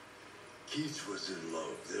 Keats was in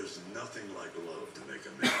love. There's nothing like love to make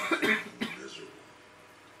a man miserable.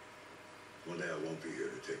 One day I won't be here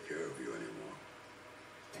to take care of you anymore.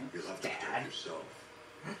 You'll have to Dad. protect yourself.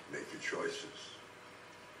 Make your choices.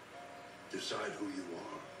 Decide who you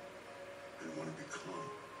are and want to become.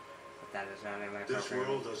 But that is not in my This program.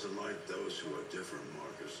 world doesn't like those who are different,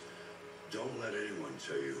 Marcus. Don't let anyone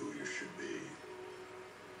tell you who you should be.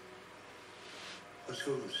 Let's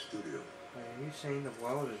go to the studio. Are you saying the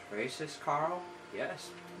world is racist, Carl?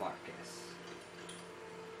 Yes, Marcus.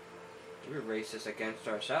 We're racist against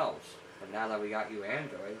ourselves. But now that we got you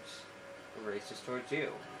androids, we're racist towards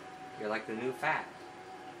you. You're like the new fat.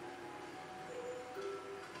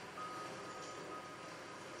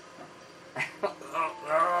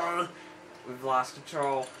 We've lost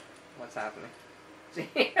control. What's happening?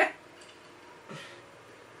 I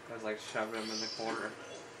was like shoving him in the corner.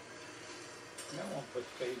 No one puts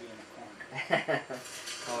baby in a corner.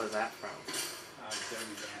 What was that from?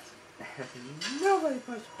 Dirty Dancing. Nobody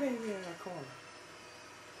puts baby in a corner.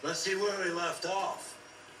 Let's see where we left off.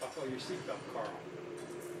 Buckle your seatbelt, Carl.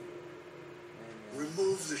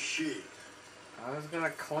 Remove the sheet. I was gonna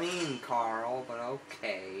clean Carl, but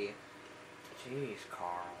okay. Jeez,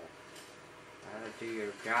 Carl. Gotta do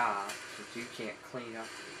your job since you can't clean up.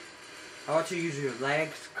 How about you use your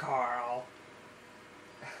legs, Carl?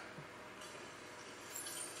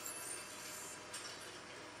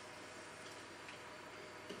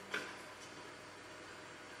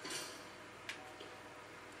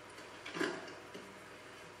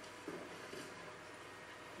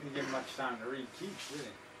 Didn't give him much time to read Keats, did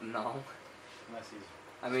he? No. Unless he's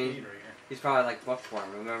I a mean, speed reader. he's probably like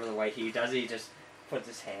Bookworm. Remember the way he does it? He just puts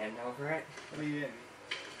his hand over it. What he didn't?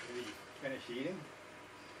 Did he finish eating?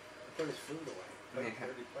 He put his food away. Like Yeah.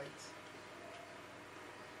 30 plates.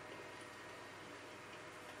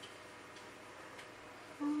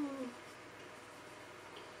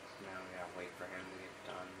 Now we gotta wait for him to get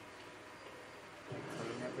done. Like,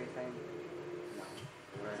 clean everything? No.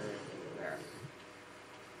 Where? There.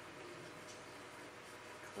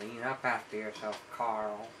 Clean up after yourself,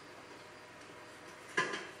 Carl.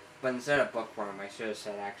 But instead of Bookworm, I should have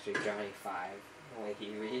said actually Johnny Five. The way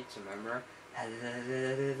he reads, remember?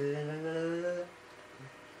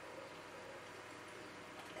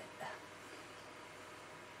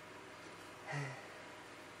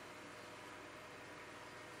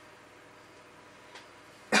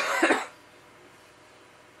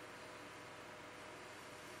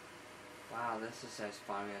 Wow, this is as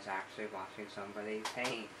fun as actually watching somebody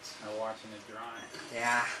paint. Or watching it dry.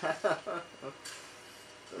 Yeah.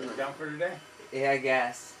 So we're done for today? Yeah, I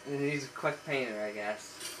guess. He's a quick painter, I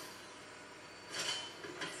guess.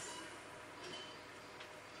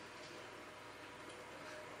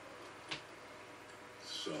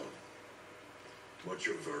 So, what's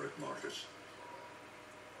your verdict, Marcus?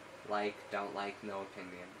 Like, don't like, no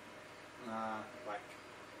opinion. Like.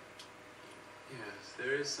 Yes,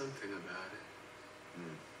 there is something about it.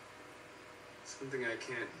 Something I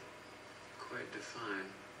can't quite define.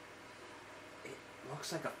 It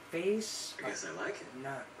looks like a face. I guess I like it.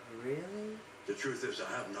 Not really. The truth is, I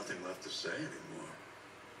have nothing left to say anymore.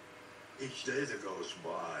 Each day that goes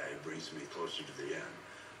by brings me closer to the end.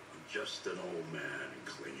 I'm just an old man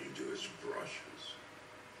clinging to his brushes.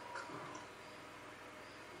 Carl.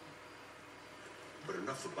 But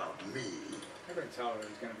enough about me. I couldn't tell if it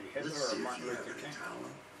was going to be Hitler Let's or see if Martin you have Luther any King.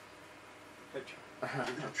 talent. Picture.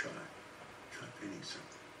 Give it a try. Try painting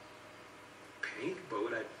something. Paint? What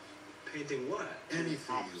would I... Painting what? Anything you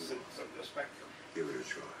want. Opposites of the spectrum. Give it a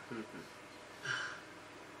try.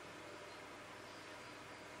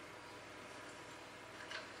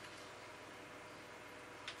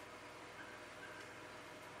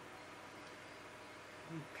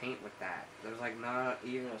 Paint with that. There's like not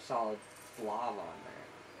even a solid blob on there.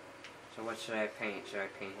 So what should I paint? Should I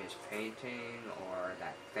paint his painting, or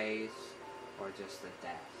that face, or just the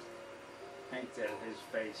death? Paint his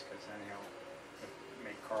face, because then he'll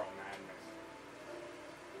make Carl mad.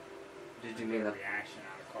 Did you mean the reaction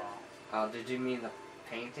out of Carl? Oh, did you mean the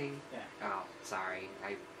painting? Yeah. Oh, sorry.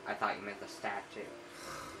 I thought you meant the statue.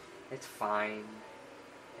 It's fine.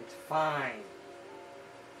 It's fine.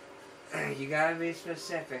 You gotta be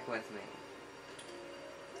specific with me.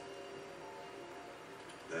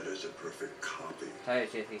 That is a perfect copy. Tell you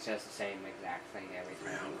the truth, he says the same exact thing every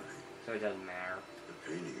time. Reality. So it doesn't matter. The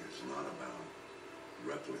painting is not about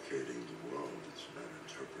replicating the world. It's about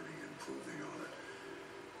interpreting, improving on it,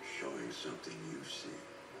 showing something you see.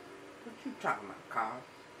 What you talking about, Carl?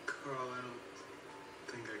 Carl, I don't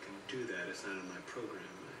think I can do that. It's not in my program.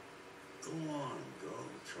 Go on, go.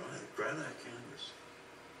 Try it. Grab that canvas.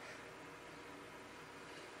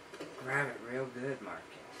 Grab it real good,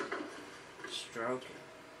 Marcus. Stroke it.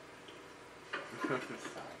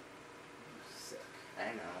 Sorry. Sick.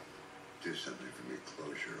 I know. Do something for me.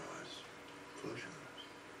 Close your eyes. Close your eyes.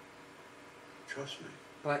 Trust me.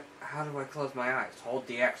 But how do I close my eyes? Hold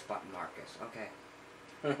the X button, Marcus. Okay.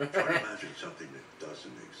 Try to imagine something that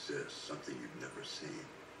doesn't exist, something you've never seen.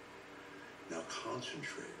 Now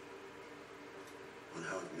concentrate on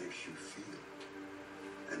how it makes you feel.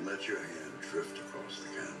 And let your hand drift across the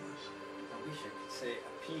canvas. I wish I could say a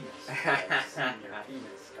penis. I've seen your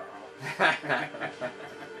penis, Carl.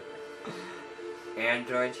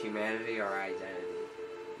 Androids, humanity, or identity?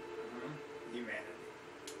 Humanity.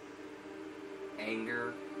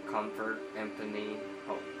 Anger, comfort, empathy,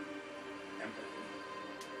 hope. Empathy.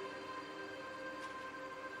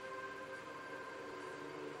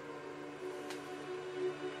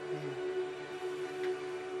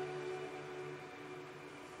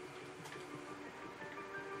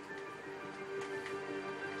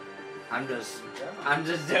 I'm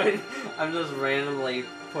just randomly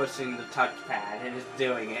pushing the touchpad and it's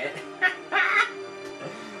doing it.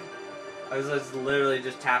 I was just literally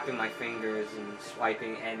just tapping my fingers and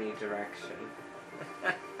swiping any direction.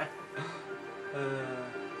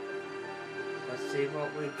 Let's see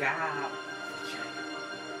what we got.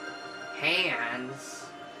 Hands.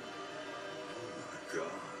 Oh my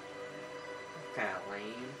God. Kind of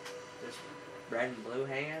lame. Just red and blue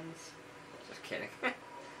hands. Just kidding.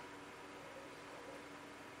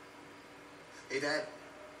 Hey, Dad.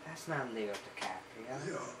 That's not Leo DiCaprio.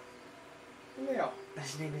 Leo. Leo.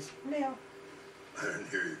 His name is Leo. I didn't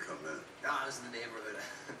hear you come in. No, I was in the neighborhood.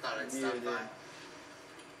 I thought I'd Neither stop did. by.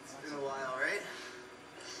 It's been a while, right?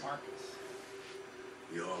 Marcus.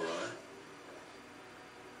 You all right?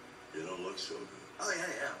 You don't look so good. Oh, yeah,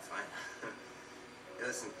 I'm fine. Hey,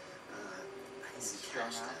 listen, I need some Strung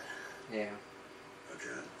cash, out? Dad. Yeah.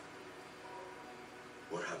 Again?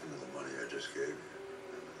 What happened to the money I just gave you?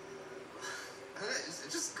 It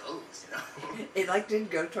just goes, you know? It like didn't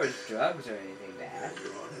go towards drugs or anything, Dad.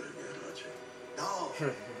 You're on it again, aren't you?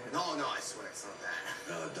 No, I swear it's not that.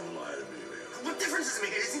 No, don't lie to me, Leo. What difference does it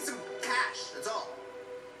make? I just need some cash, that's all.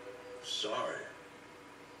 Sorry.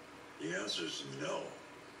 The answer's no.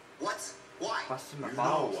 What? Why? Busting my You know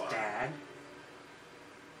balls, why. Dad.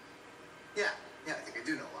 Yeah, I think I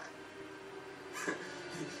do know why.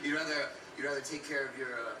 you'd rather take care of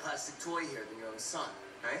your plastic toy here than your own son,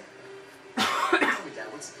 right? Tell me, Dad,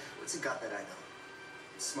 what's it got that I don't?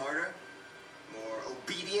 Smarter? More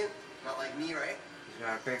obedient? Not like me, right? He's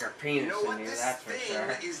got a bigger penis You know what? than you, This that's for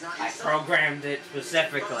thing sure. is not I your son. programmed it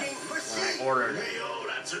specifically when I ordered it. Leo,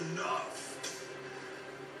 that's enough.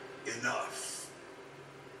 Enough.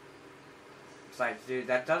 Besides, dude,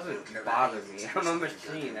 that doesn't don't care bother about me. anything. I'm a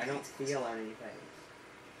Seriously, machine. I don't anything. feel anything.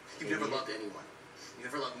 You've never Idiot. loved anyone. You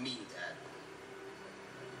never loved me, Dad.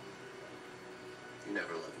 You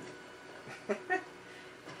never loved me.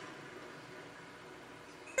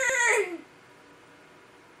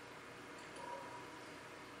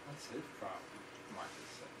 That's his problem, Marcus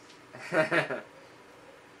says.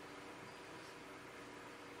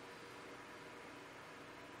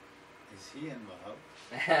 Is he in love?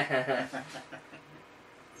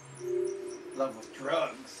 Love with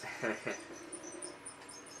drugs.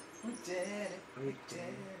 We did it. We did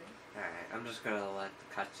it. Alright, I'm just gonna let the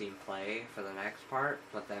cutscene play for the next part,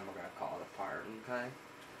 but then we're gonna call it a part, okay?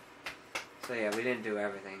 So yeah, we didn't do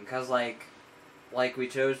everything, because like we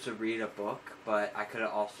chose to read a book, but I could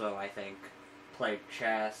have also, I think, played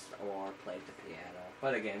chess or played the piano.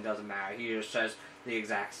 But again, it doesn't matter, he just says the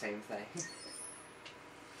exact same thing.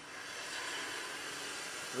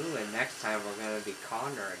 Ooh, and next time we're gonna be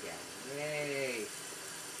Connor again. Yay!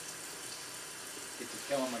 Get to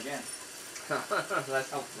kill him again.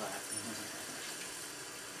 Let's hope not.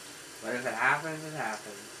 But if it happens, it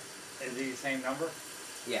happens. Is he the same number?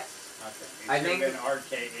 Yes. Okay. I think been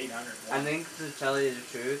RK801. I think to tell you the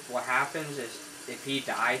truth, what happens is if he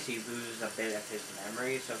dies, he loses a bit of his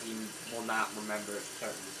memory, so he will not remember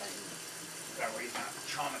certain things. That way he's not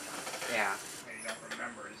traumatized. Yeah. And he don't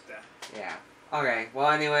remember his death. Yeah. Okay, well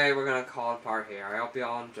anyway, we're gonna call it part here. I hope you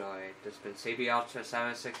all enjoyed. This has been CB Ultra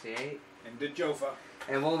 768. And the Jofa.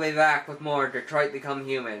 And we'll be back with more Detroit Become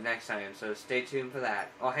Human next time, so stay tuned for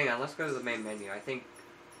that. Oh, hang on, let's go to the main menu. I think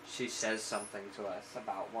she says something to us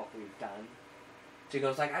about what we've done. She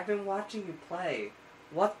goes like, I've been watching you play.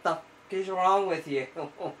 What the f*** is wrong with you?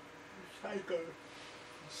 Psycho.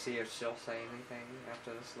 See if she'll say anything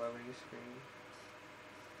after this loading screen.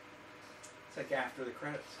 It's like after the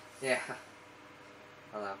credits. Yeah.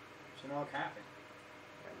 Hello. She don't look happy.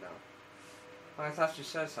 Yeah, no. Oh, I thought she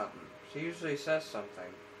said something. She usually says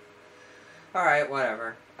something. Alright,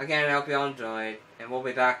 whatever. Again, I hope you all enjoyed, and we'll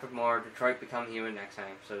be back with more Detroit Become Human next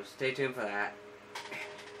time, so stay tuned for that.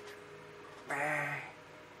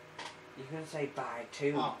 You can say bye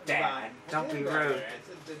too, Dad. Bye. Don't be rude. It's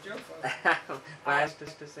the Jofa. But I was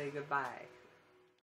just to say goodbye.